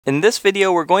In this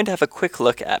video, we're going to have a quick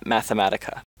look at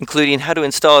Mathematica, including how to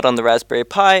install it on the Raspberry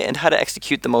Pi and how to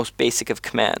execute the most basic of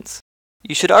commands.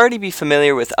 You should already be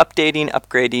familiar with updating,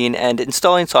 upgrading, and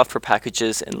installing software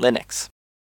packages in Linux.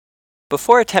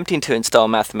 Before attempting to install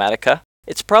Mathematica,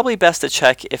 it's probably best to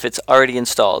check if it's already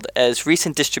installed, as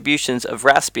recent distributions of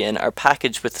Raspbian are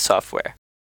packaged with the software.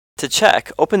 To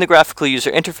check, open the graphical user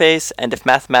interface, and if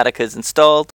Mathematica is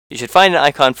installed, you should find an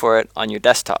icon for it on your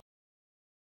desktop.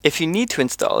 If you need to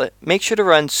install it, make sure to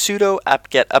run sudo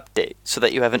apt-get update so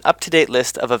that you have an up-to-date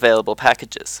list of available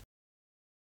packages.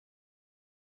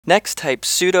 Next, type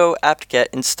sudo apt-get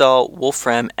install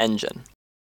Wolfram engine.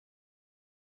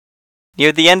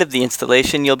 Near the end of the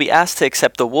installation, you'll be asked to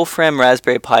accept the Wolfram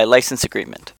Raspberry Pi license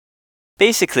agreement.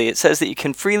 Basically, it says that you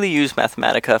can freely use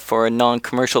Mathematica for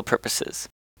non-commercial purposes,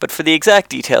 but for the exact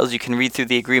details, you can read through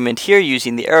the agreement here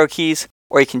using the arrow keys,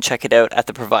 or you can check it out at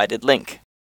the provided link.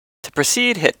 To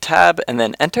proceed, hit Tab and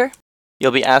then Enter.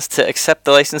 You'll be asked to accept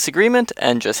the license agreement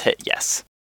and just hit Yes.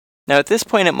 Now at this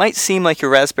point it might seem like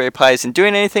your Raspberry Pi isn't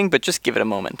doing anything, but just give it a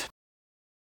moment.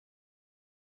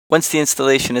 Once the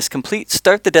installation is complete,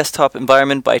 start the desktop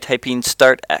environment by typing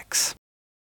Start X.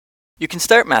 You can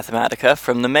start Mathematica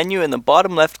from the menu in the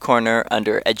bottom left corner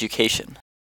under Education.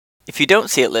 If you don't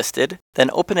see it listed,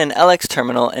 then open an LX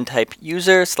terminal and type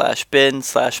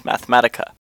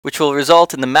user/bin/Mathematica. Which will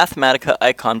result in the Mathematica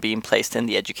icon being placed in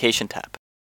the Education tab.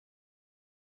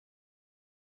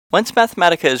 Once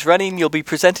Mathematica is running, you'll be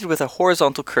presented with a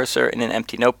horizontal cursor in an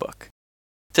empty notebook.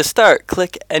 To start,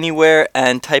 click anywhere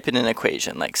and type in an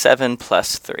equation, like 7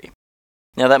 plus 3.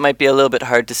 Now that might be a little bit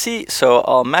hard to see, so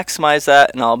I'll maximize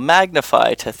that and I'll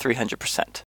magnify to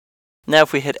 300%. Now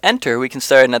if we hit Enter, we can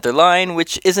start another line,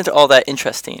 which isn't all that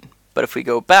interesting. But if we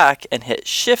go back and hit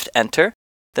Shift Enter,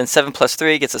 then 7 plus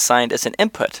 3 gets assigned as an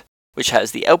input, which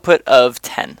has the output of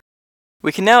 10.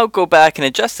 We can now go back and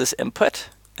adjust this input,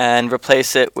 and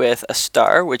replace it with a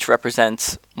star, which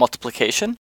represents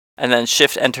multiplication, and then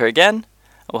Shift Enter again, and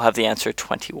we'll have the answer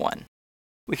 21.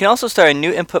 We can also start a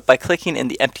new input by clicking in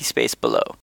the empty space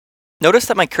below. Notice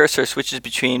that my cursor switches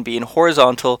between being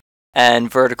horizontal and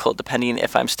vertical, depending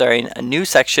if I'm starting a new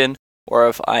section, or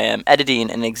if I am editing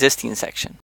an existing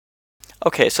section.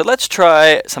 Okay, so let's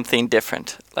try something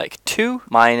different, like 2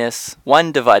 minus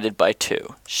 1 divided by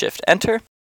 2. Shift Enter.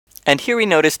 And here we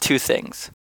notice two things.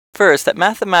 First, that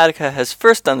Mathematica has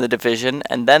first done the division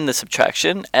and then the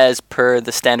subtraction, as per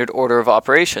the standard order of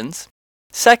operations.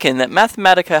 Second, that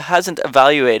Mathematica hasn't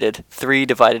evaluated 3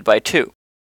 divided by 2.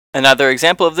 Another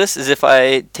example of this is if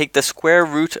I take the square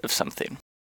root of something.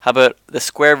 How about the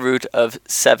square root of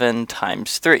 7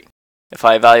 times 3? If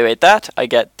I evaluate that, I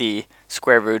get the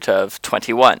square root of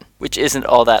 21, which isn't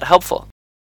all that helpful.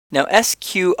 Now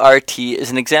sqrt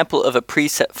is an example of a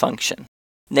preset function,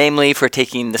 namely for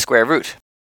taking the square root.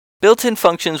 Built-in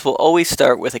functions will always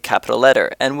start with a capital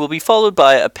letter, and will be followed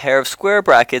by a pair of square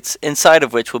brackets inside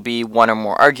of which will be one or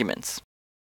more arguments.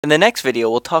 In the next video,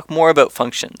 we'll talk more about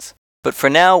functions, but for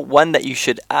now, one that you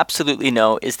should absolutely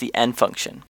know is the n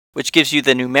function, which gives you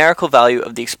the numerical value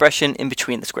of the expression in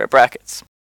between the square brackets.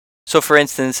 So for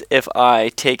instance, if I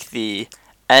take the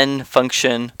n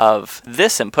function of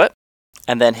this input,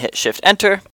 and then hit Shift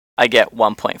Enter, I get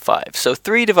 1.5. So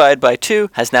 3 divided by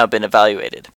 2 has now been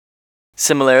evaluated.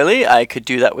 Similarly, I could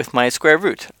do that with my square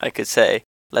root. I could say,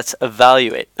 let's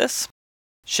evaluate this.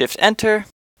 Shift Enter,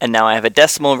 and now I have a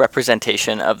decimal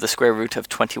representation of the square root of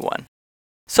 21.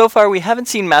 So far, we haven't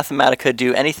seen Mathematica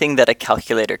do anything that a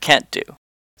calculator can't do.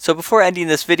 So before ending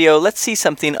this video, let's see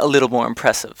something a little more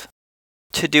impressive.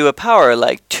 To do a power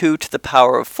like 2 to the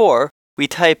power of 4, we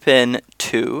type in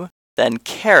 2, then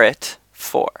caret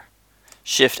 4.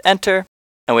 Shift Enter,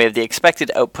 and we have the expected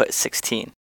output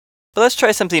 16. But let's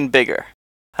try something bigger.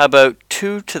 How about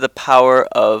 2 to the power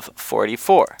of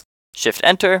 44? Shift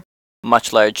Enter,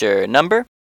 much larger number.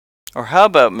 Or how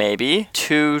about maybe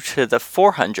 2 to the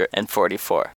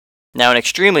 444? Now an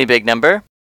extremely big number.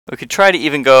 We could try to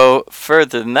even go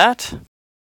further than that.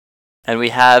 And we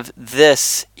have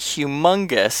this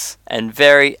humongous and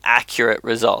very accurate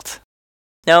result.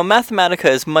 Now, Mathematica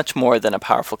is much more than a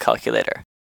powerful calculator,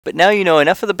 but now you know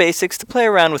enough of the basics to play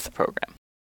around with the program.